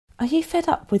Are you fed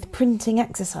up with printing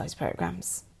exercise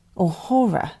programs? Or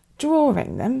horror,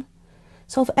 drawing them?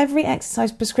 Solve every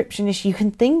exercise prescription issue you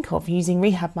can think of using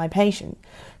Rehab My Patient.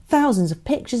 Thousands of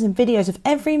pictures and videos of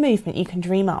every movement you can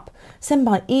dream up. Send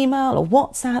by email or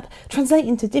WhatsApp, translate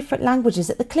into different languages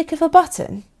at the click of a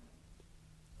button.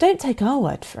 Don't take our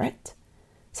word for it.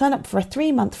 Sign up for a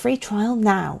 3-month free trial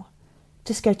now.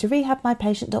 Just go to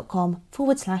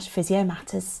rehabmypatient.com/physio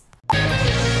matters.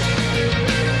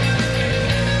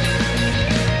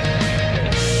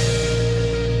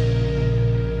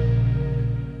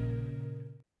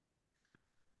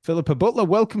 Phillipa Butler,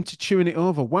 welcome to Chewing It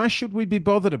Over. Why should we be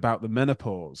bothered about the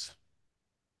menopause?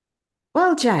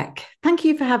 Well, Jack, thank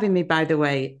you for having me, by the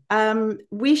way.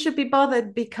 We should be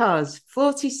bothered because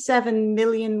 47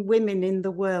 million women in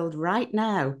the world right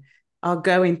now are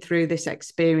going through this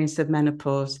experience of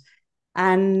menopause.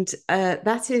 And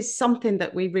that is something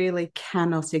that we really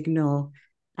cannot ignore.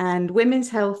 And women's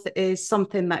health is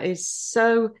something that is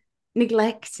so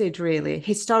neglected, really.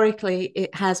 Historically,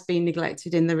 it has been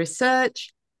neglected in the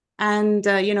research. And,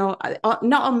 not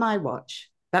on my watch.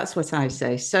 That's what I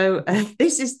say. So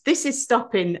this is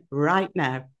stopping right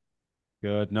now.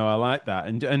 Good. No, I like that.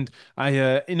 And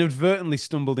I inadvertently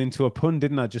stumbled into a pun,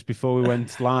 didn't I? Just before we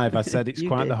went live, I said it's You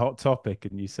quite the did. hot topic,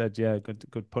 and you said, yeah,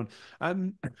 good pun.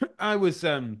 I was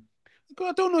I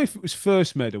don't know if it was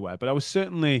first made aware, but I was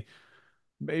certainly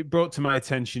it brought to my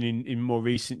attention in more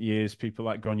recent years. People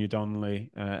like Gonya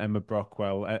Donnelly, Emma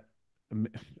Brockwell,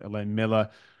 Elaine Miller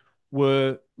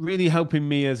were really helping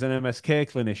me as an MSK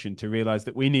clinician to realize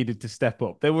that we needed to step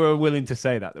up. They were willing to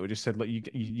say that. They were just said, look,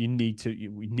 you need to,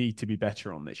 we need to be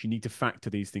better on this. You need to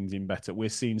factor these things in better. We're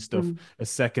seeing stuff Mm.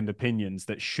 as second opinions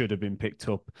that should have been picked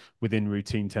up within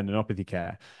routine tendinopathy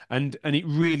care. And it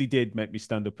really did make me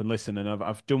stand up and listen. And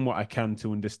I've done what I can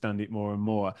to understand it more and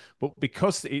more. But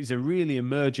because it's a really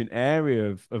emergent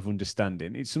area of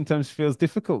understanding, it sometimes feels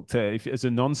difficult to, if, as a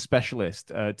non-specialist,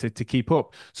 to keep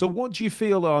up. So what do you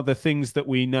feel are the things that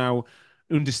we now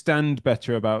understand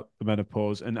better about the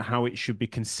menopause and how it should be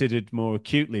considered more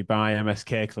acutely by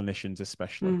MSK clinicians,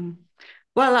 especially? Mm.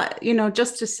 Well,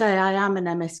 just to say, I am an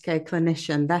MSK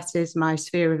clinician. That is my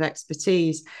sphere of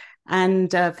expertise. And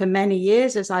for many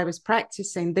years, as I was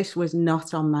practicing, this was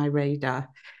not on my radar.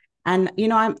 And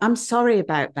I'm sorry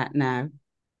about that now.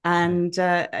 And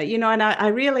I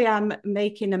really am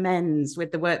making amends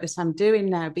with the work that I'm doing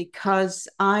now because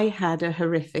I had a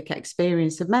horrific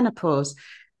experience of menopause.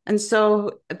 And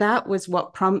so that was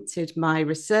what prompted my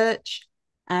research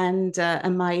and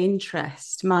my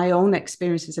interest, my own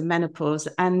experiences of menopause,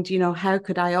 and how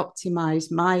could I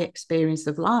optimize my experience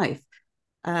of life?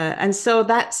 And so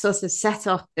that sort of set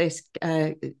off this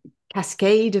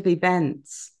cascade of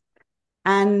events.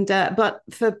 And but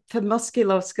for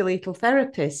musculoskeletal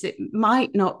therapists, it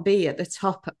might not be at the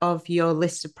top of your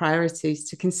list of priorities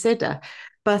to consider.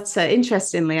 But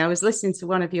interestingly, I was listening to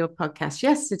one of your podcasts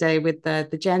yesterday with the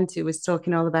gent who was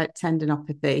talking all about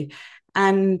tendinopathy,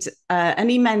 and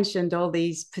he mentioned all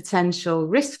these potential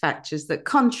risk factors that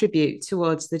contribute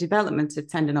towards the development of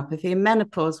tendinopathy. And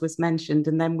menopause was mentioned,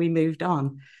 and then we moved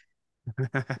on.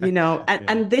 And, Yeah,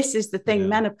 and this is the thing, yeah.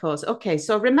 menopause. Okay,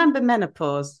 so remember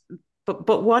menopause,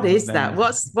 but what And is that? then,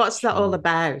 What's that all sure.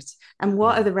 about? And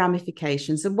what are Yeah. the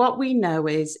ramifications? And what we know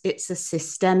is it's a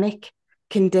systemic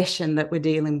condition that we're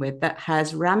dealing with that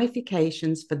has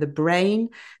ramifications for the brain,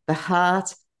 the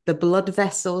heart, the blood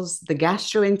vessels, the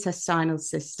gastrointestinal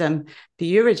system,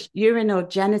 the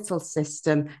urinogenital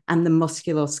system, and the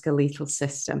musculoskeletal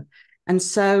system. And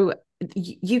so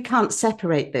you can't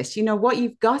separate this. What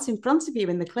you've got in front of you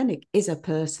in the clinic is a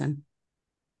person.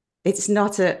 It's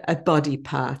not a body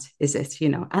part, is it?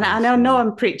 And I I know see.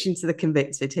 I'm preaching to the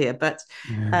convicted here, but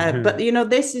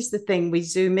this is the thing. We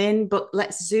zoom in, but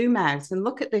let's zoom out and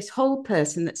look at this whole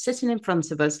person that's sitting in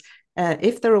front of us.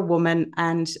 If they're a woman,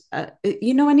 and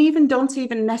even don't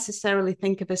even necessarily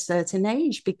think of a certain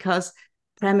age, because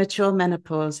premature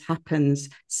menopause happens,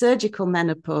 surgical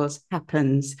menopause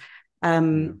happens, Yeah.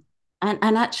 um,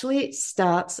 and actually it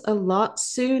starts a lot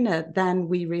sooner than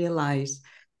we realize.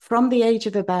 From the age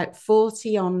of about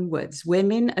 40 onwards,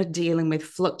 women are dealing with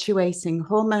fluctuating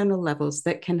hormonal levels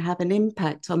that can have an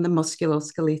impact on the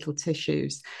musculoskeletal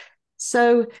tissues.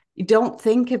 So you don't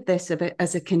think of this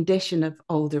as a condition of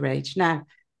older age. Now,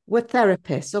 we're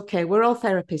therapists. Okay, we're all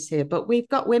therapists here, but we've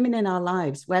got women in our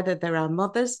lives, whether they're our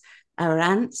mothers, our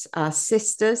aunts, our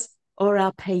sisters, or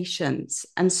our patients.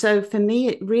 And so for me,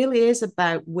 it really is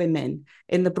about women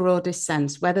in the broadest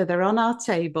sense, whether they're on our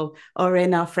table or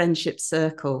in our friendship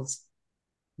circles.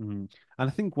 Mhm. And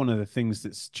I think one of the things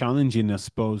that's challenging, I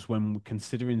suppose, when we're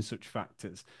considering such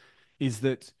factors is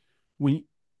that we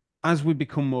as we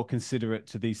become more considerate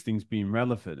to these things being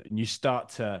relevant, and your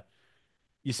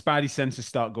spidey senses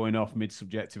start going off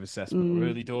mid-subjective assessment or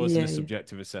early doors in a Yeah,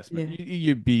 subjective assessment, yeah,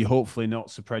 you'd be hopefully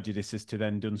not so prejudiced as to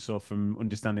then done so from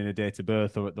understanding a date of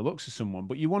birth or at the looks of someone,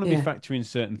 but you want to be yeah, factoring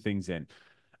certain things in.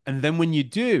 And then when you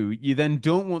do, you then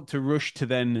don't want to rush to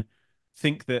then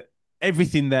think that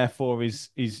everything therefore is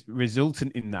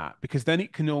resultant in that, because then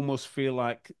it can almost feel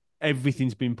like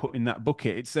everything's been put in that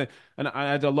bucket. And I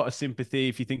had a lot of sympathy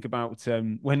if you think about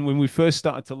when we first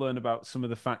started to learn about some of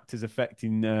the factors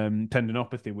affecting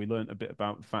tendinopathy. We learned a bit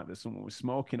about the fact that someone was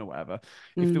smoking or whatever.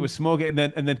 If they were smoking,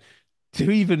 and then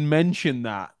to even mention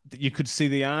that you could see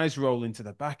the eyes roll into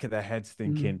the back of their heads,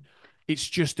 thinking it's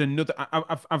just another.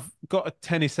 I've got a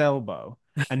tennis elbow,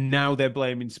 and now they're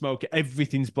blaming smoking.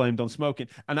 Everything's blamed on smoking,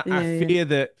 and I yeah, fear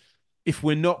that if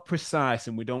we're not precise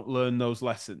and we don't learn those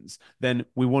lessons, then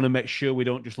we want to make sure we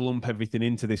don't just lump everything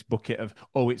into this bucket of,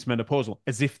 oh, it's menopausal,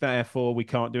 as if therefore we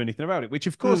can't do anything about it, which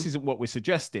of course isn't what we're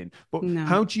suggesting. But no.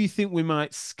 how do you think we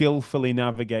might skillfully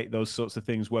navigate those sorts of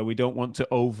things where we don't want to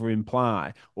over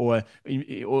imply or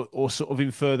sort of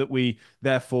infer that we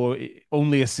therefore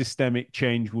only a systemic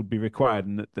change would be required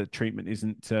and that the treatment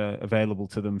isn't available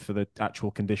to them for the actual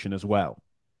condition as well?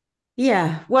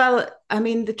 Yeah, well, I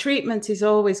mean, the treatment is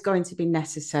always going to be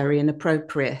necessary and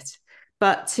appropriate,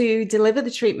 but to deliver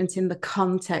the treatment in the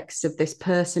context of this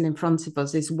person in front of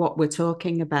us is what we're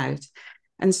talking about.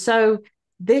 And so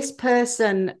this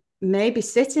person may be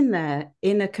sitting there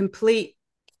in a complete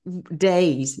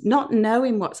daze, not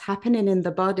knowing what's happening in the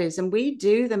bodies. And we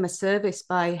do them a service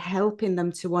by helping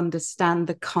them to understand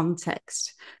the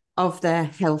context of their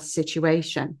health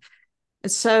situation.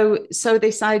 So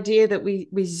this idea that we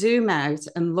zoom out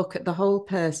and look at the whole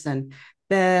person,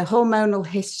 their hormonal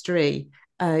history,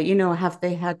 have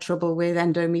they had trouble with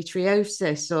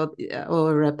endometriosis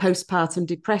or postpartum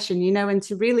depression, and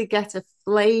to really get a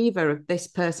flavor of this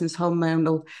person's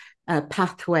hormonal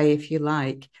pathway, if you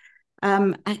like,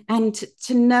 and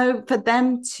to know for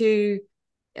them to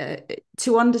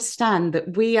understand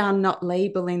that we are not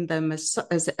labeling them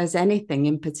as anything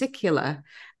in particular,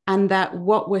 and that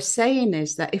what we're saying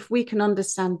is that if we can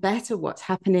understand better what's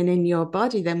happening in your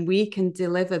body, then we can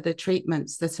deliver the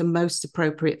treatments that are most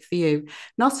appropriate for you.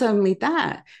 Not only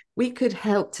that, we could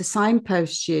help to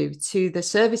signpost you to the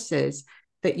services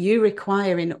that you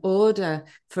require in order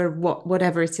for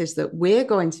whatever it is that we're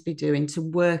going to be doing to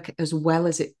work as well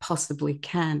as it possibly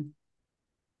can.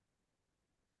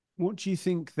 What do you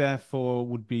think, therefore,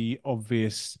 would be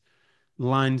obvious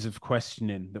lines of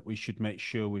questioning that we should make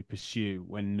sure we pursue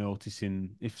when noticing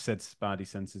if said spidey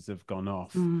senses have gone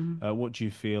off? What do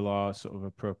you feel are sort of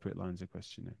appropriate lines of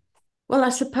questioning? Well, I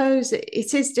suppose it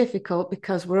is difficult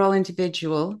because we're all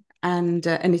individual and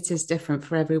it is different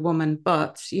for every woman.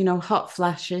 But hot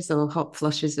flashes or hot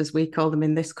flushes, as we call them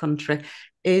in this country,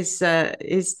 is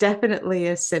definitely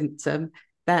a symptom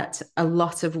that a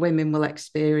lot of women will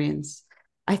experience.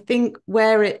 I think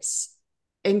where it's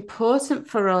important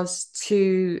for us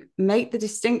to make the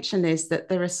distinction is that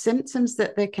there are symptoms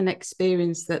that they can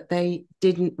experience that they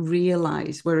didn't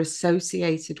realize were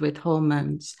associated with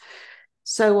hormones.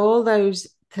 So all those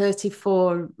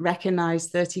 34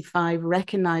 recognized, 35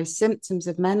 recognized symptoms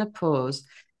of menopause,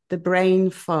 the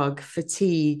brain fog,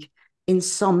 fatigue,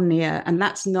 insomnia, and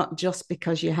that's not just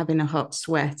because you're having a hot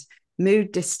sweat,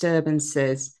 mood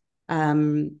disturbances,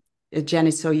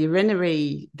 genital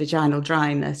urinary vaginal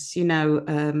dryness,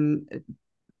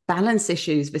 balance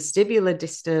issues, vestibular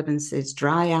disturbances,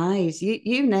 dry eyes,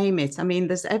 you name it. I mean,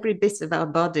 there's every bit of our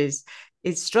bodies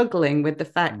is struggling with the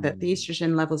fact that the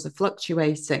estrogen levels are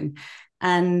fluctuating.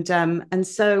 And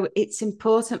so it's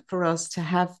important for us to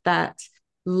have that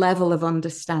level of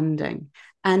understanding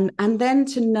and then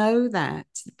to know that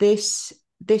this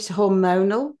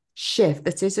hormonal shift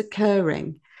that is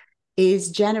occurring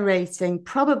is generating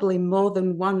probably more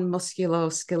than one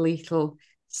musculoskeletal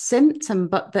symptom,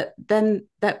 but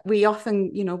that we often,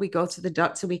 we go to the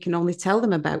doctor, we can only tell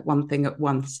them about one thing at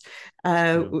once.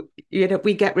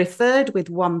 We get referred with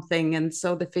one thing, and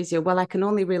so the physio, well, I can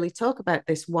only really talk about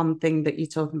this one thing that you're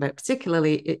talking about,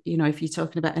 particularly, if you're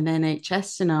talking about an NHS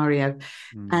scenario.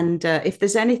 And if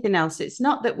there's anything else, it's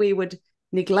not that we would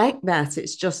neglect that,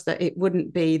 it's just that it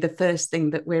wouldn't be the first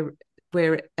thing that we're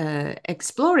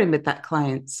exploring with that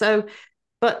client. So,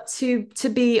 but to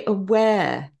be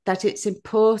aware that it's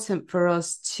important for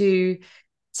us to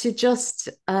just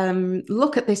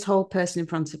look at this whole person in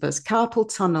front of us. Carpal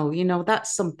tunnel,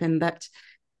 that's something that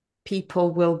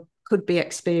people could be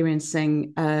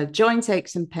experiencing, joint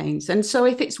aches and pains. And so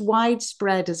if it's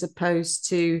widespread as opposed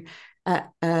to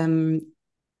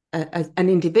an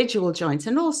individual joint.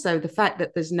 And also the fact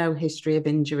that there's no history of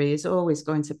injury is always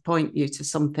going to point you to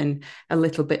something a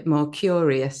little bit more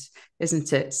curious,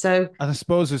 isn't it? So, and I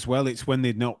suppose as well, it's when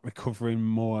they're not recovering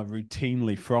more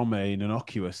routinely from an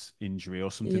innocuous injury or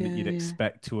something that you'd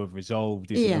expect to have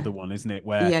resolved is another one, isn't it?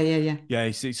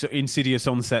 Where, so insidious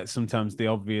onset, sometimes the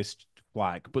obvious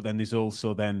flag, but then there's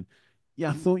also then,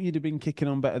 I thought you'd have been kicking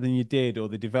on better than you did, or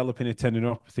they're developing a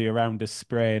tendinopathy around a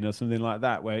sprain or something like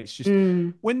that, where it's just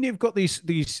when you've got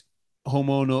these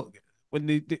hormonal, when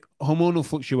the hormonal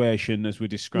fluctuation, as we're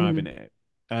describing it,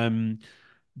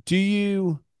 do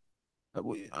you?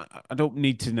 I don't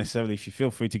need to necessarily. If you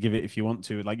feel free to give it if you want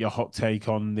to, like your hot take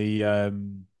on the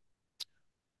on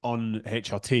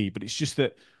HRT, but it's just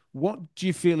that. What do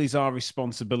you feel is our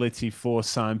responsibility for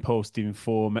signposting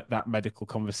for that medical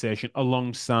conversation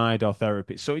alongside our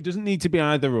therapy? So it doesn't need to be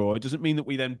either or. It doesn't mean that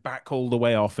we then back all the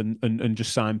way off and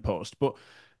just signpost, but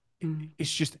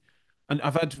it's just, and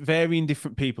I've had varying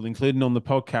different people, including on the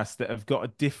podcast, that have got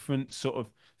a different sort of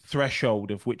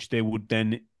threshold of which they would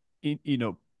then,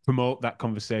 promote that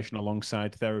conversation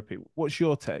alongside therapy. What's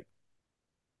your take?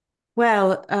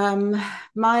 Well,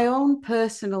 my own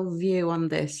personal view on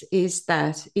this is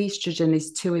that estrogen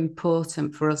is too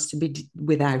important for us to be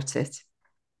without it.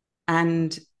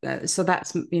 And so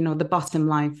that's, the bottom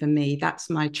line for me. That's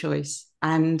my choice.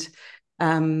 And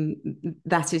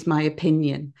that is my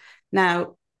opinion.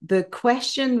 Now, the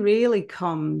question really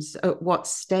comes at what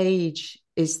stage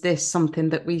is this something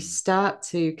that we start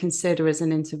to consider as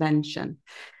an intervention?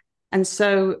 And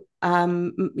so,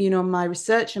 my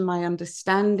research and my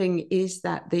understanding is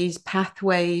that these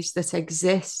pathways that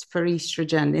exist for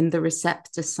estrogen in the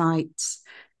receptor sites,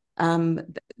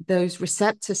 those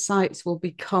receptor sites will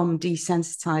become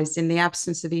desensitized in the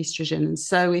absence of estrogen. And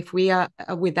so if we are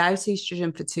without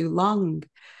estrogen for too long,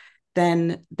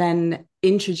 then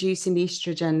introducing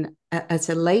estrogen at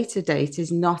a later date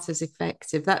is not as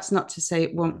effective. That's not to say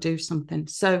it won't do something.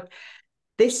 So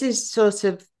this is sort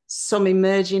of some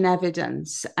emerging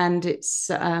evidence, and it's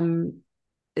we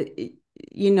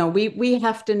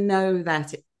have to know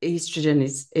that estrogen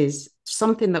is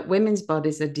something that women's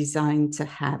bodies are designed to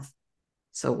have.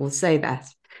 So we'll say that,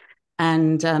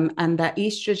 and that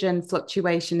estrogen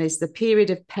fluctuation is the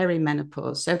period of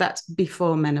perimenopause. So that's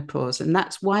before menopause, and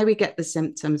that's why we get the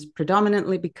symptoms,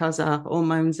 predominantly because our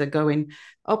hormones are going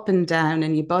up and down,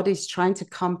 and your body's trying to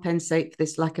compensate for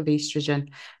this lack of estrogen.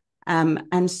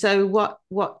 And so what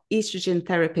estrogen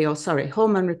therapy,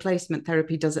 hormone replacement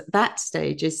therapy does at that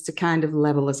stage is to kind of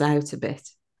level us out a bit.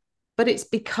 But it's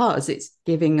because it's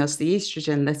giving us the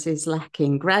estrogen that is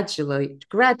lacking,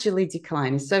 gradually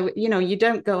declining. So, you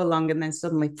don't go along and then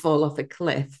suddenly fall off a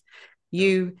cliff.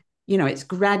 It's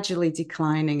gradually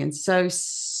declining. And so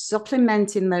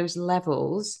supplementing those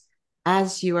levels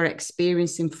as you are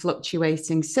experiencing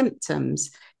fluctuating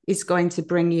symptoms is going to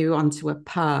bring you onto a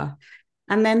par.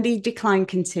 And then the decline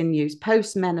continues.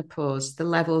 Post-menopause, the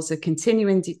levels are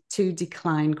continuing to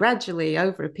decline gradually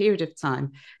over a period of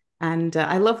time. And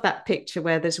I love that picture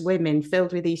where there's women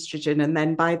filled with estrogen. And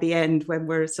then by the end, when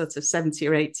we're sort of 70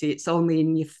 or 80, it's only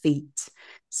in your feet.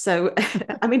 So,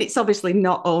 I mean, it's obviously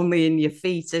not only in your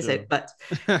feet, is it? But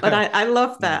I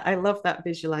love that. I love that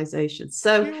visualization.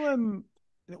 So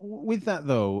with that,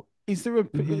 though, is there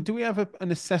do we have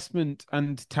an assessment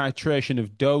and titration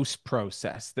of dose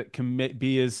process that can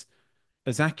be as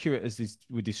accurate as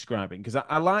we're describing? Because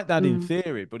I like that in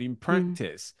theory, but in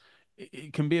practice,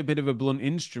 it can be a bit of a blunt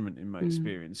instrument in my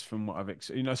experience. From what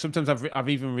sometimes I've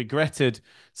even regretted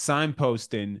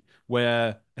signposting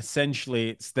where essentially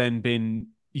it's then been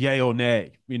yay or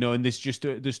nay, and there's just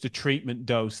a treatment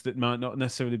dose that might not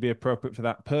necessarily be appropriate for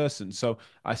that person. So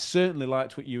I certainly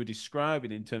liked what you were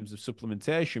describing in terms of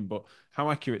supplementation, but how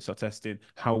accurate is our testing?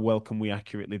 How well can we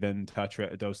accurately then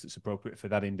titrate a dose that's appropriate for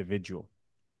that individual?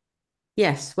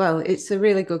 Yes, well, it's a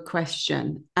really good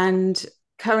question. And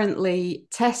currently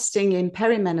testing in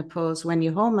perimenopause when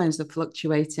your hormones are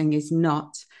fluctuating is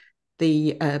not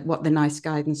what the NICE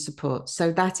guidance supports.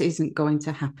 So that isn't going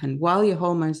to happen while your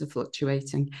hormones are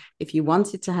fluctuating. If you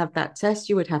wanted to have that test,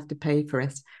 you would have to pay for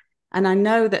it. And I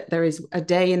know that there is a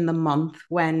day in the month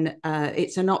when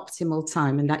it's an optimal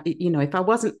time. And that, if I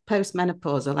wasn't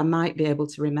postmenopausal, I might be able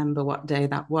to remember what day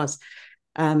that was.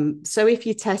 So if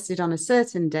you tested on a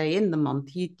certain day in the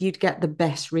month, you'd get the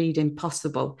best reading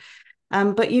possible.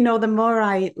 But, the more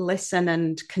I listen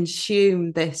and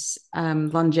consume this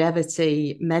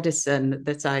longevity medicine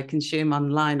that I consume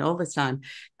online all the time,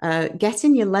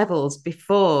 getting your levels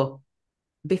before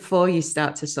you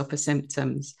start to suffer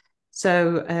symptoms.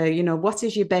 So, what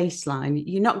is your baseline?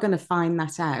 You're not going to find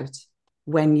that out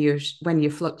when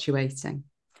you're fluctuating.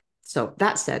 So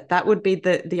that's it. That would be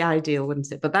the ideal,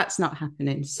 wouldn't it? But that's not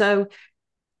happening. So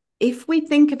if we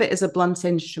think of it as a blunt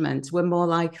instrument, we're more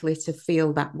likely to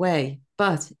feel that way.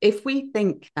 But if we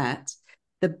think that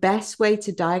the best way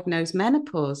to diagnose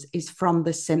menopause is from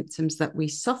the symptoms that we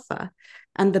suffer,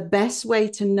 and the best way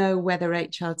to know whether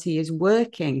HRT is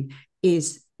working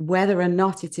is whether or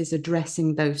not it is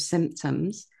addressing those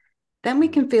symptoms, then we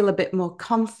can feel a bit more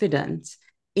confident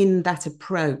in that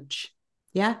approach.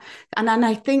 Yeah. And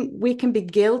I think we can be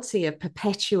guilty of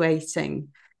perpetuating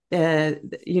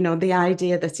the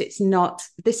idea that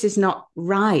this is not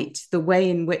right, the way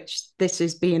in which this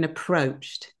is being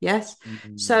approached. Yes.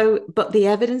 Mm-hmm. So, but the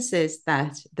evidence is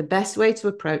that the best way to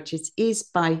approach it is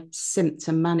through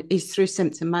symptom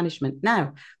management.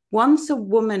 Now, once a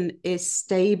woman is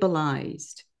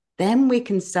stabilized, then we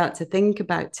can start to think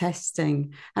about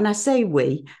testing. And I say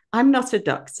I'm not a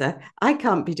doctor. I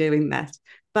can't be doing that.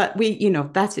 But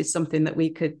that is something that we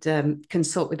could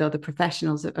consult with other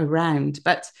professionals around.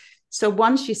 But so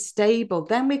once you're stable,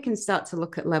 then we can start to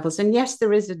look at levels. And yes,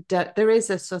 there is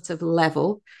a sort of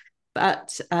level,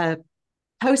 but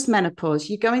post-menopause,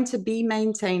 you're going to be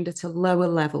maintained at a lower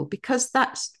level because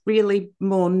that's really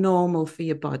more normal for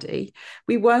your body.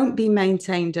 We won't be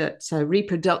maintained at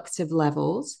reproductive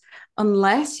levels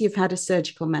unless you've had a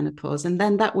surgical menopause, and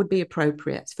then that would be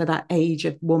appropriate for that age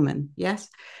of woman. Yes.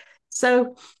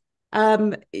 So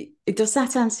does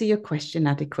that answer your question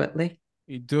adequately?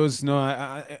 It does. No,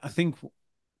 I think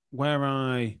where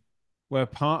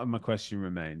part of my question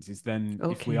remains is then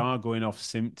if we are going off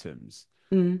symptoms,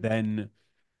 then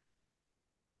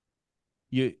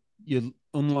you're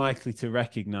unlikely to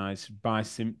recognize by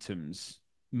symptoms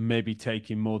maybe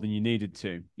taking more than you needed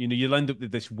to. You'll end up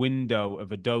with this window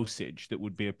of a dosage that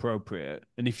would be appropriate.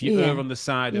 And if you err on the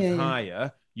side of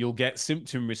higher, you'll get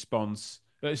symptom response,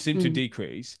 symptom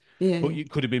decrease, but you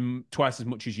could have been twice as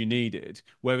much as you needed.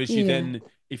 Whereas you then,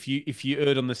 if you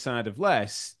erred on the side of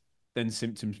less, then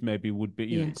symptoms maybe would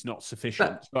be, it's not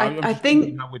sufficient. But so I'm just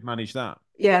thinking how we'd manage that.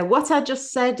 Yeah, what I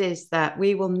just said is that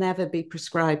we will never be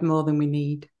prescribed more than we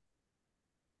need.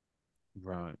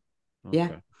 Right. Okay.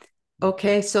 Yeah.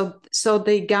 Okay, so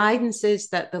the guidance is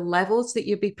that the levels that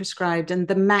you'd be prescribed and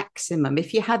the maximum,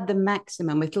 if you had the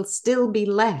maximum, it'll still be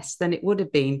less than it would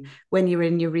have been when you're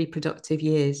in your reproductive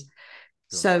years.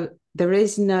 Sure. So there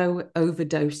is no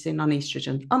overdosing on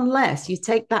estrogen unless you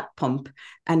take that pump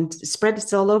and spread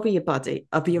it all over your body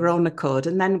of your own accord.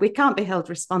 And then we can't be held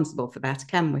responsible for that,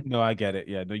 can we? No, I get it.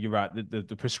 Yeah, no, you're right.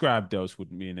 The prescribed dose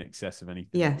wouldn't be in excess of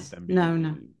anything. Yes.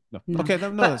 No. Okay,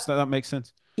 that makes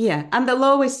sense. Yeah, and they'll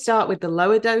always start with the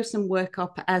lower dose and work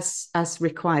up as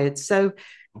required. So,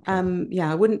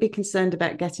 I wouldn't be concerned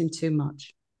about getting too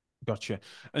much. Gotcha.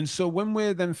 And so when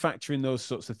we're then factoring those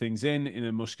sorts of things in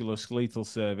a musculoskeletal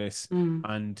service,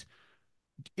 and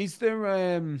is there,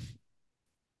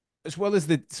 as well as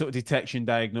the sort of detection,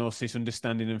 diagnosis,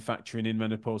 understanding and factoring in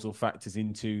menopausal factors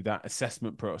into that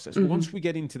assessment process, once we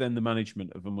get into then the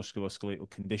management of a musculoskeletal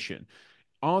condition,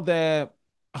 are there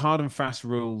hard and fast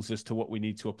rules as to what we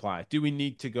need to apply? Do we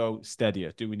need to go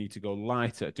steadier? Do we need to go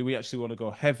lighter? Do we actually want to go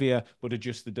heavier but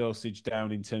adjust the dosage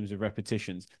down in terms of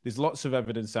repetitions? There's lots of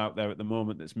evidence out there at the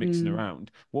moment that's mixing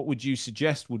around. What would you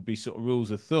suggest would be sort of rules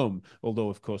of thumb, although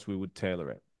of course we would tailor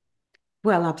it?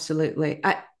 Well, absolutely.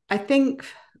 I think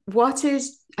what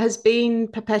has been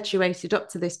perpetuated up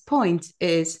to this point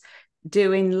is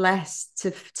doing less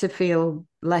to feel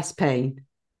less pain.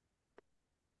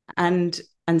 And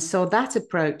so that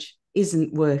approach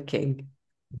isn't working.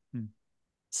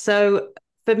 So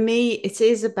for me, it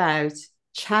is about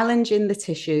challenging the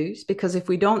tissues, because if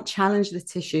we don't challenge the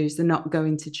tissues, they're not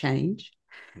going to change.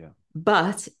 Yeah.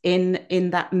 But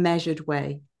in that measured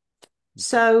way.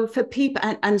 So for people,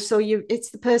 and so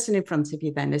it's the person in front of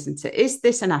you then, isn't it? Is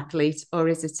this an athlete, or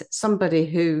is it somebody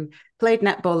who played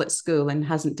netball at school and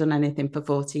hasn't done anything for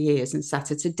 40 years and sat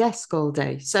at a desk all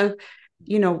day? So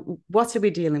what are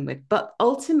we dealing with? But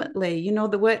ultimately,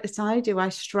 the work that I do, I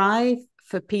strive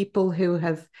for people who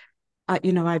have,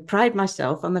 I pride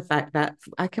myself on the fact that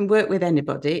I can work with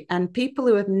anybody, and people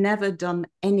who have never done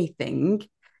anything,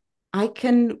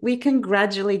 we can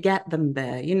gradually get them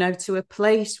there, to a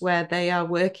place where they are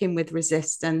working with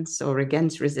resistance or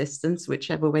against resistance,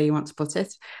 whichever way you want to put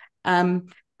it. And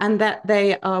that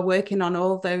they are working on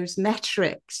all those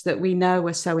metrics that we know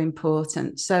are so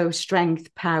important. So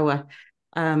strength, power,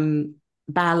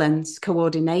 balance,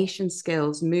 coordination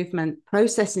skills, movement,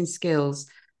 processing skills.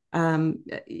 As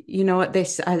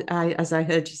I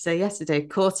heard you say yesterday,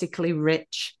 cortically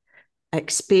rich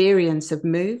experience of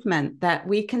movement that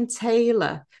we can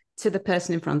tailor to the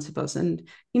person in front of us. And,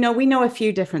 we know a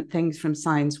few different things from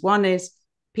science. One is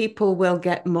people will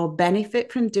get more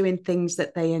benefit from doing things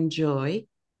that they enjoy.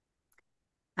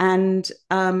 And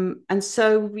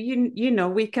so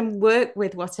we can work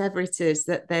with whatever it is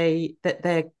that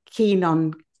they're keen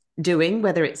on doing,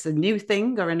 whether it's a new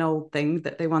thing or an old thing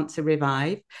that they want to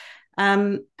revive.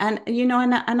 And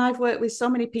I've worked with so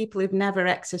many people who've never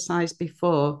exercised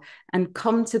before and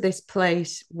come to this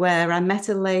place where I met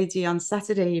a lady on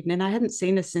Saturday evening. I hadn't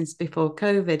seen her since before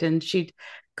COVID, and she'd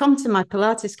come to my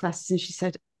Pilates classes and she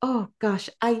said, "Oh gosh,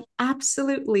 I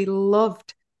absolutely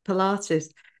loved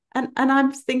Pilates." And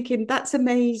I'm thinking, that's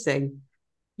amazing.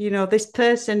 This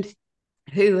person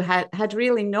who had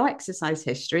really no exercise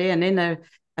history and in a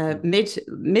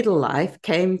middle life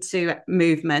came to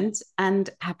movement and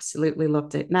absolutely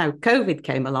loved it. Now, COVID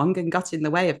came along and got in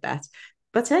the way of that.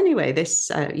 But anyway, this,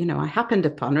 I happened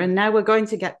upon her, and now we're going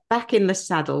to get back in the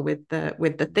saddle with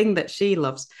the thing that she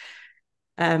loves.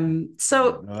 Well, that's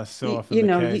so often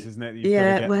the case, isn't it? You've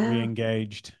got to get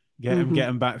re-engaged, get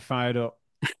them back fired up.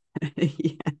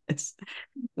 Yes.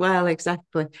 Well,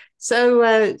 exactly.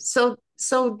 So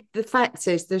the fact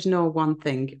is, there's no one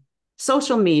thing.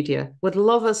 Social media would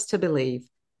love us to believe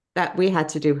that we had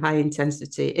to do high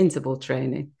intensity interval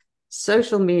training.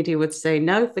 Social media would say,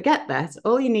 no, forget that.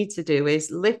 All you need to do is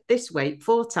lift this weight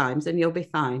 4 times and you'll be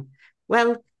fine.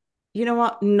 Well, you know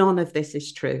what? None of this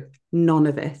is true. None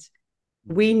of it.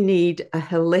 We need a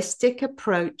holistic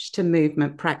approach to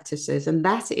movement practices, and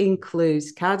that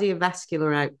includes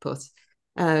cardiovascular output.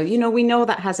 We know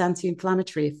that has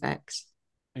anti-inflammatory effects.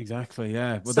 Exactly,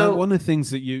 yeah. Well, one of the things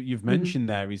that you've mentioned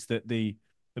there is that the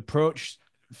approach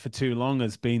for too long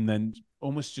has been then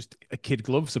almost just a kid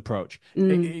gloves approach.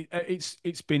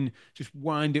 It's been just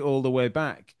wind it all the way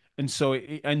back, and so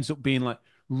it ends up being like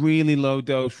really low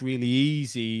dose, really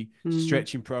easy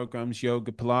stretching programs,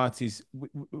 yoga, Pilates,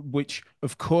 which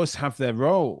of course have their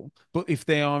role, but if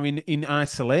they are in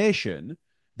isolation,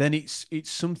 then it's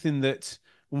something that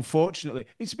unfortunately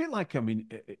it's a bit like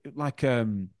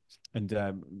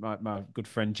my good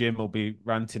friend Jim will be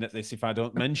ranting at this if I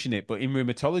don't mention it, but in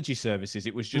rheumatology services,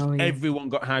 it was just everyone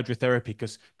got hydrotherapy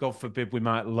because, God forbid, we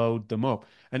might load them up.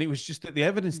 And it was just that the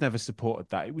evidence never supported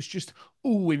that. It was just,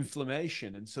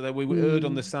 inflammation. And so then we erred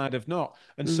on the side of not.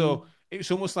 And so it's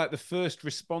almost like the first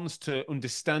response to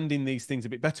understanding these things a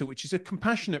bit better, which is a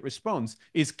compassionate response,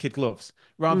 is kid gloves,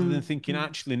 rather than thinking,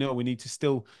 actually, no, we need to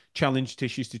still challenge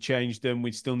tissues to change them.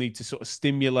 We still need to sort of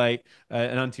stimulate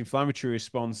an anti-inflammatory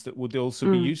response that would also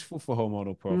be useful for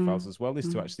hormonal profiles as well,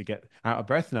 is to actually get out of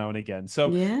breath now and again. So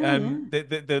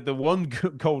the one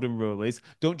golden rule is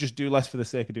don't just do less for the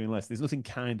sake of doing less. There's nothing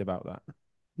kind about that.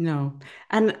 No.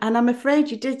 And I'm afraid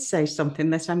you did say something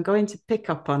that I'm going to pick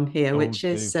up on here, which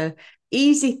is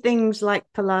easy things like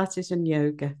Pilates and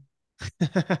yoga.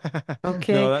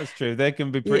 Okay. No, that's true. They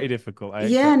can be pretty difficult.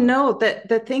 No,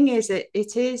 the thing is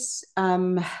it is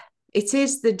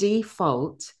the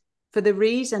default for the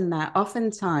reason that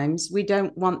oftentimes we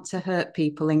don't want to hurt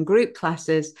people in group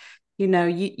classes.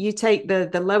 You take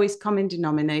the lowest common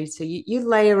denominator, you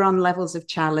layer on levels of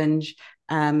challenge,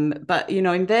 but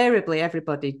invariably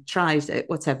everybody tries it,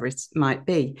 whatever it might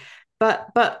be.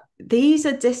 But these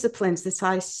are disciplines that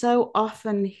I so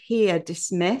often hear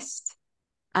dismissed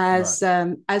as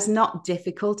not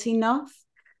difficult enough.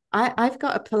 I've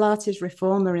got a Pilates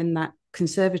reformer in that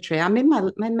conservatory. I'm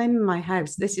in my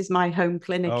house. This is my home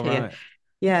clinic here. Right.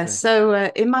 Yeah.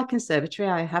 So in my conservatory,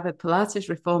 I have a Pilates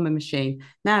reformer machine.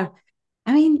 Now,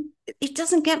 I mean, it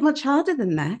doesn't get much harder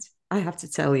than that, I have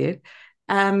to tell you.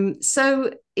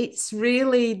 So it's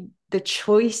really the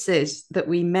choices that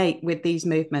we make with these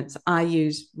movements. I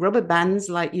use rubber bands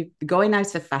like you're going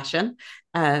out of fashion.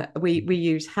 We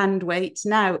use hand weights.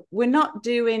 Now, we're not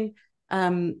doing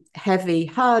heavy,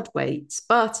 hard weights,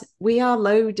 but we are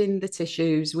loading the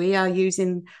tissues. We are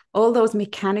using all those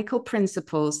mechanical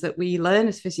principles that we learn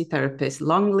as physiotherapists,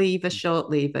 long lever, short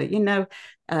lever,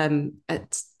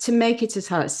 to make it as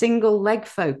hard, single leg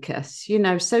focus,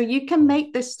 so you can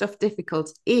make this stuff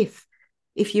difficult if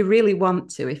you really want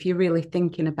to, if you're really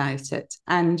thinking about it.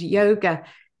 And yoga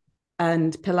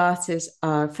and Pilates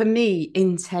are, for me,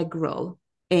 integral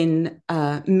in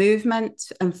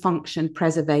movement and function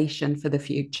preservation for the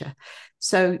future.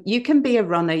 So you can be a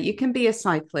runner, you can be a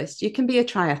cyclist, you can be a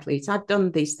triathlete. I've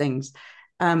done these things.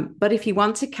 But if you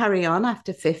want to carry on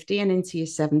after 50 and into your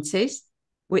 70s,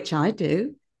 which I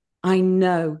do, I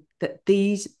know that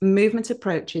these movement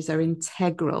approaches are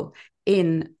integral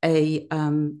in a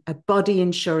body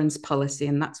insurance policy,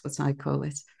 and that's what I call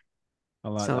it. I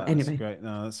like that. Anyway. That's great.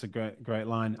 No, that's a great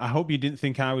line. I hope you didn't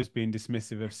think I was being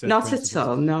dismissive of said Not principles. At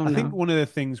all. No, I think one of the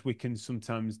things we can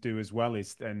sometimes do as well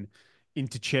is then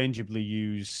interchangeably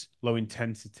use low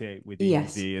intensity with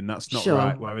Yes, easy, and that's not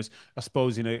right. sure. Whereas I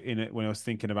suppose when I was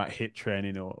thinking about HIIT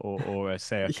training or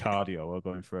say a cardio or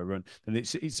going for a run, then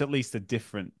it's at least a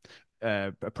different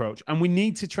approach. And we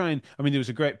need to try and, I mean, there was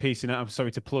a great piece in it. I'm sorry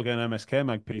to plug an MSK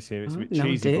Mag piece here. It's a Oh, bit no,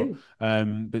 cheesy, do.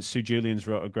 but Sue Julian's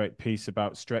wrote a great piece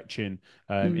about stretching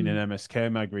in an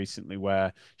MSK Mag recently,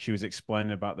 where she was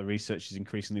explaining about the research is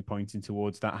increasingly pointing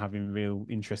towards that having real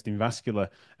interesting vascular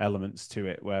elements to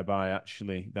it, whereby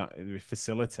actually that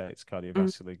facilitates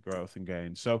cardiovascular growth and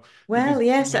gain. So Well,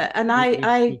 yes, and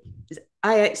I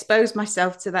expose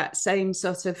myself to that same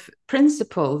sort of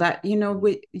principle that,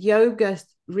 with yoga,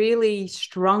 really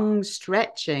strong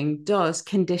stretching does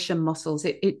condition muscles.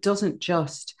 It doesn't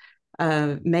just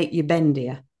make you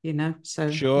bendier,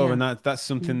 So Sure, yeah. and that's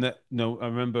something that I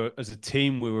remember as a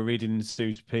team we were reading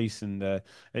Sue's piece and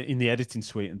in the editing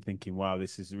suite and thinking, wow,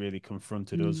 this has really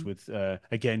confronted us with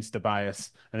against the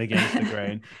bias and against the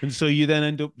grain, and so you then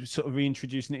end up sort of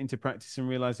reintroducing it into practice and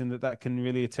realizing that can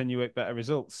really attenuate better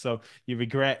results. So you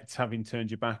regret having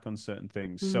turned your back on certain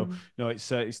things. So no, it's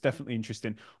definitely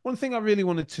interesting. One thing I really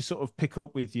wanted to sort of pick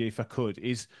up with you, if I could,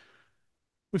 is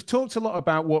we've talked a lot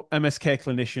about what MSK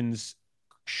clinicians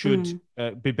should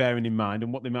be bearing in mind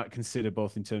and what they might consider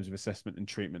both in terms of assessment and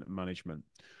treatment and management.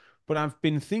 But I've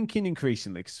been thinking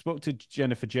increasingly, because I spoke to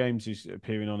Jennifer James, who's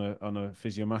appearing on a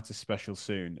Physio Matters special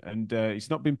soon, and it's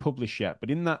not been published yet. But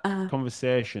in that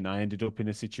conversation, I ended up in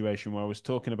a situation where I was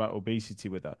talking about obesity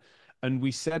with her, and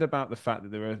we said about the fact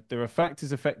that there are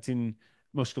factors affecting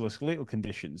musculoskeletal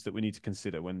conditions that we need to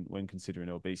consider when considering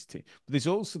obesity. But there's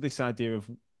also this idea of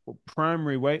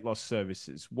primary weight loss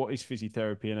services. What is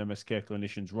physiotherapy and MSK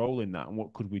clinicians' role in that, and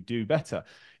what could we do better?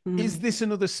 Is this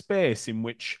another space in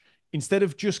which, instead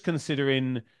of just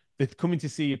considering that coming to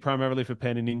see you primarily for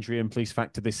pain and injury and please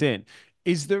factor this in,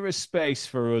 is there a space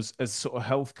for us as sort of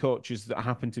health coaches that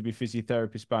happen to be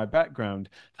physiotherapists by background,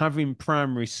 having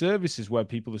primary services where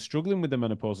people are struggling with the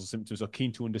menopausal symptoms or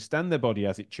keen to understand their body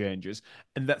as it changes,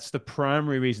 and that's the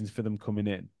primary reasons for them coming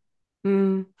in?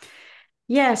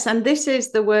 Yes, and this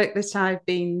is the work that I've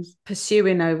been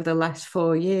pursuing over the last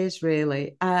 4 years,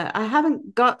 really. I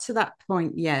haven't got to that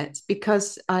point yet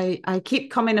because I keep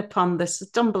coming upon the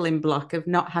stumbling block of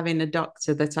not having a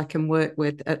doctor that I can work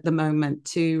with at the moment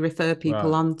to refer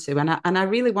people Right. onto. And I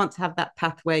really want to have that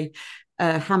pathway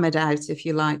hammered out, if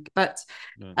you like. But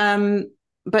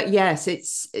yes,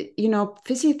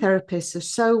 physiotherapists are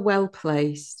so well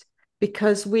placed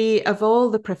because we, of all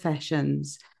the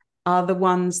professions, are the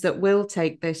ones that will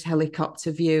take this helicopter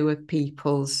view of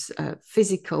people's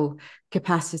physical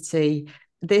capacity.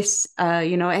 This,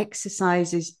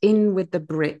 exercise is in with the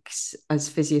bricks as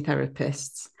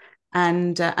physiotherapists.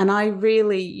 And I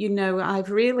really, I've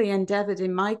really endeavored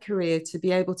in my career to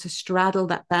be able to straddle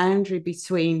that boundary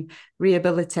between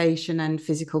rehabilitation and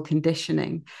physical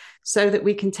conditioning so that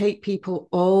we can take people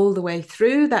all the way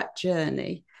through that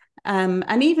journey.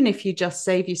 And even if you just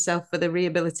save yourself for the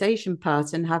rehabilitation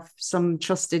part and have some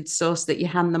trusted source that you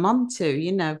hand them on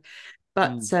to,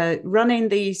 but running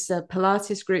these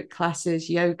Pilates group classes,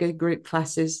 yoga group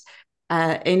classes,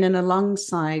 in and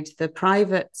alongside the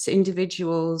private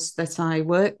individuals that I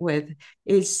work with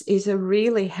is a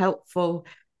really helpful.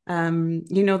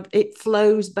 It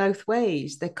flows both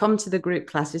ways. They come to the group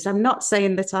classes. I'm not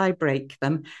saying that I break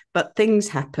them, but things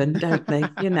happen, don't they?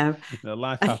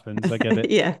 Life happens. I get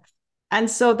it. Yeah. And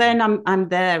so then I'm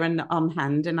there and on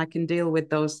hand and I can deal with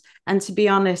those. And to be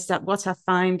honest, that what I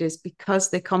find is because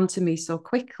they come to me so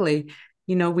quickly,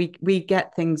 we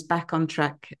get things back on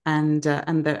track and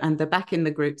they're back in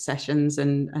the group sessions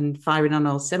and firing on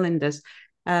all cylinders.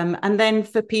 And then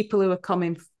for people who are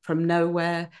coming from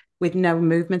nowhere with no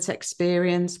movement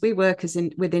experience, we work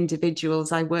with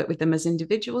individuals. I work with them as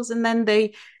individuals, and then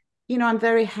I'm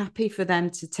very happy for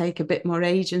them to take a bit more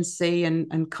agency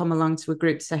and come along to a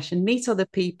group session, meet other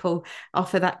people,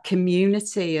 offer that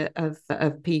community of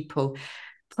people.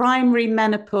 Primary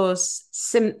menopause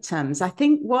symptoms. I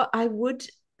think what I would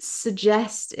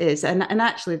suggest is, and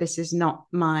actually this is not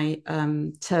my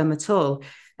term at all,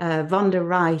 Vonda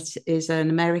Wright is an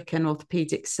American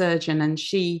orthopedic surgeon, and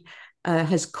she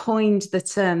has coined the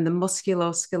term the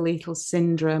musculoskeletal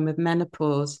syndrome of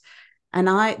menopause.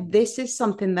 And this is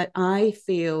something that I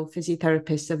feel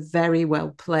physiotherapists are very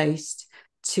well placed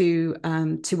to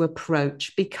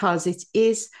approach, because it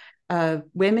is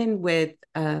women with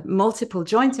multiple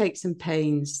joint aches and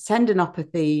pains,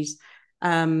 tendinopathies,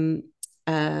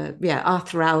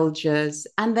 arthralgias,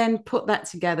 and then put that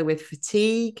together with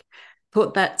fatigue,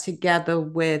 put that together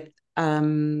with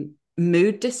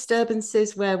mood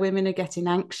disturbances where women are getting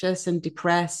anxious and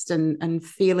depressed and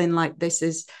feeling like this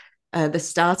is the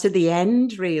start of the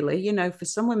end, really. You know, for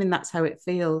some women, that's how it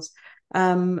feels.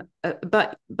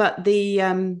 But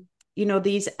the you know,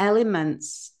 these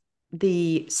elements,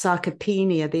 the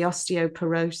sarcopenia, the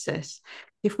osteoporosis,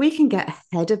 if we can get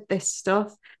ahead of this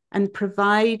stuff and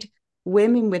provide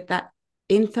women with that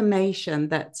information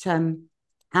that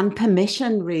and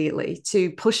permission really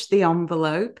to push the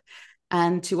envelope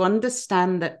and to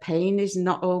understand that pain is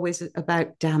not always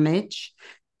about damage,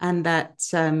 and that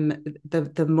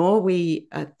the more we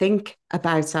think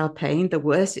about our pain, the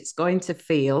worse it's going to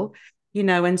feel, you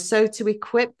know. And so to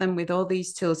equip them with all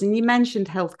these tools, and you mentioned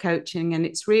health coaching, and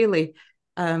it's really,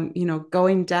 you know,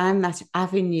 going down that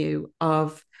avenue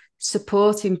of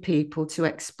supporting people to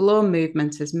explore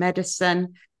movement as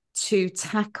medicine, to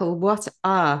tackle what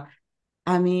are,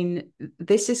 I mean,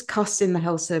 this is costing the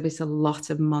health service a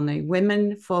lot of money.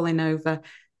 Women falling over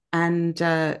and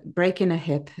breaking a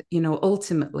hip, you know,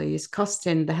 ultimately is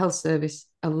costing the health service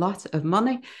a lot of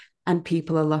money and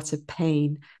people a lot of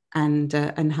pain and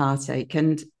heartache.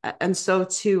 And so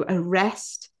to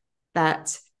arrest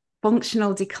that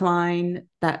functional decline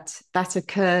that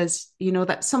occurs, you know,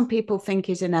 that some people think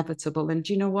is inevitable. And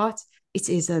you know what? It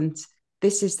isn't.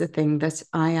 This is the thing that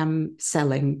I am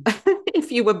selling.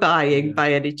 If you were buying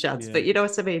by any chance, but you know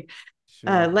what I mean.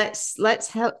 Sure. Let's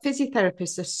help.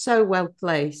 Physiotherapists are so well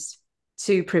placed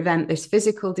to prevent this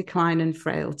physical decline and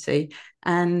frailty,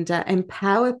 and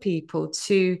empower people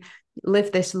to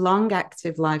live this long,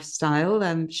 active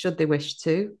lifestyle, should they wish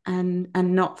to, and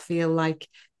not feel like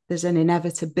there's an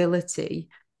inevitability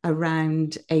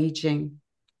around aging.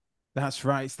 That's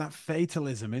right. It's that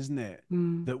fatalism, isn't it?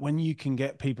 That when you can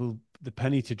get people the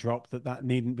penny to drop, that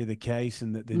needn't be the case,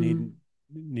 and that they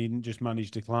needn't just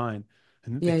manage decline,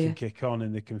 and that they can kick on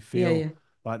and they can feel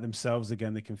like themselves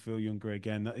again. They can feel younger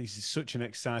again. That is such an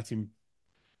exciting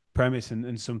premise,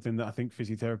 and something that I think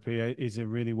physiotherapy is a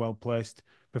really well placed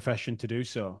profession to do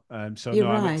so. So no,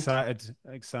 right. I'm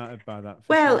excited by that.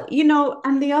 Well, sure. You know,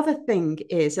 and the other thing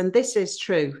is, and this is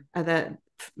true, that,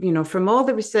 you know, from all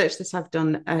the research that I've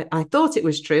done, I thought it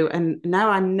was true, and now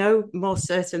I'm no more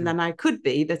certain than I could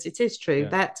be that it is true,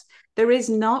 that there is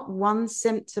not one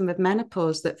symptom of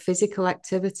menopause that physical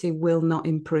activity will not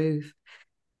improve.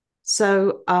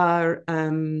 So our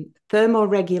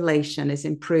thermoregulation is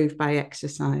improved by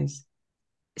exercise,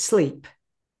 sleep,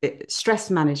 stress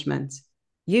management,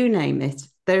 you name it.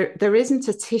 There isn't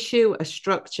a tissue, a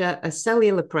structure, a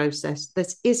cellular process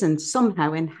that isn't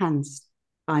somehow enhanced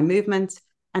by movement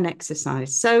and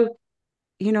exercise. So,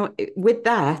 you know, with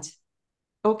that,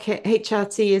 okay,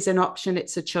 HRT is an option.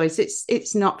 It's a choice.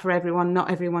 It's not for everyone.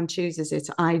 Not everyone chooses it.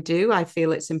 I do. I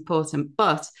feel it's important.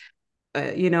 But,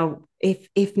 you know,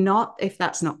 if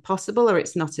that's not possible, or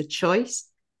it's not a choice,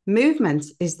 movement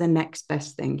is the next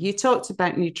best thing. You talked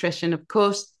about nutrition. Of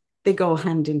course, they go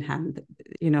hand in hand.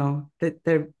 You know,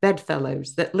 they're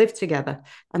bedfellows that live together,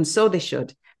 and so they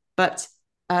should. But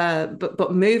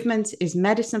movement is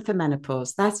medicine for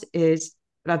menopause. That is,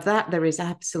 of that there is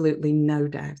absolutely no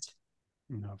doubt.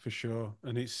 No, for sure.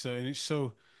 And it's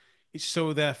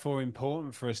so therefore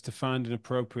important for us to find an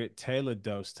appropriate tailored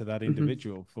dose to that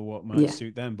individual for what might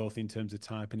suit them, both in terms of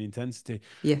type and intensity.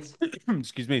 Yes.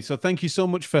 Excuse me. So thank you so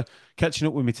much for catching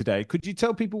up with me today. Could you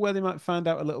tell people where they might find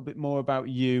out a little bit more about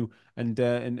you and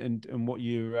what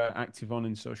you're active on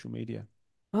in social media?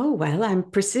 Oh, well, I'm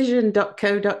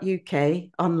precision.co.uk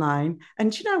online.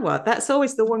 And you know what? That's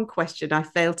always the one question I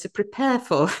fail to prepare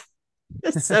for.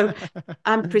 So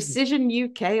I'm Precision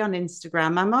UK on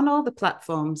Instagram. I'm on all the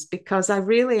platforms because I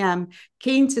really am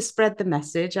keen to spread the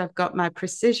message. I've got my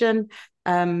Precision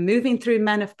Moving Through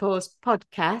Menopause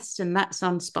podcast, and that's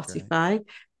on Spotify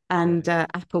and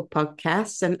Apple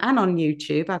Podcasts, and on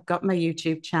YouTube. I've got my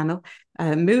YouTube channel,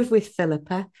 Move with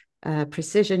Phillipa,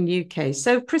 Precision UK.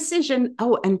 So Precision.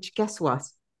 Oh, and guess what?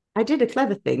 I did a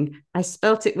clever thing. I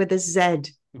spelt it with a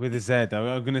Z. With a Z.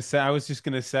 I was just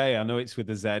gonna say, I know it's with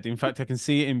a Z. In fact, I can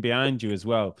see it in behind you as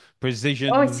well. Precision.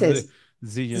 Oh, it is.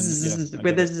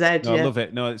 With a Z. No, I love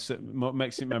it. No, it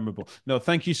makes it memorable. No,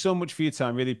 thank you so much for your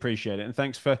time. Really appreciate it, and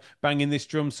thanks for banging this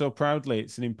drum so proudly.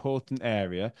 It's an important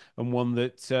area, and one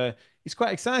that it's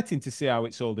quite exciting to see how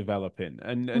it's all developing,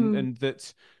 and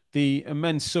that the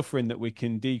immense suffering that we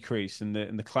can decrease and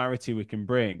the clarity we can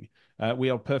bring. We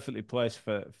are perfectly placed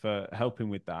for helping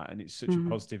with that, and it's such a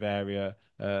positive area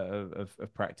of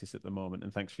practice at the moment.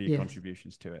 And thanks for your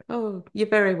contributions to it. Oh, you're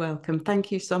very welcome.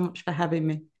 Thank you so much for having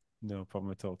me. No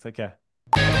problem at all. Take care.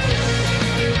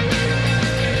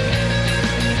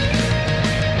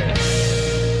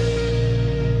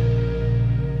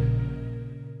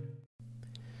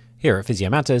 Here at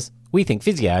Physio Matters, we think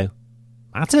physio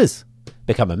matters.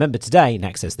 Become a member today and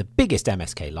access the biggest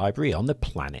MSK library on the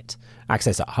planet.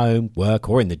 Access at home, work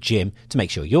or in the gym to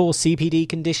make sure your CPD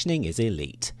conditioning is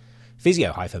elite.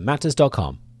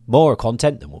 Physio-matters.com. More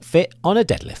content than will fit on a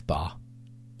deadlift bar.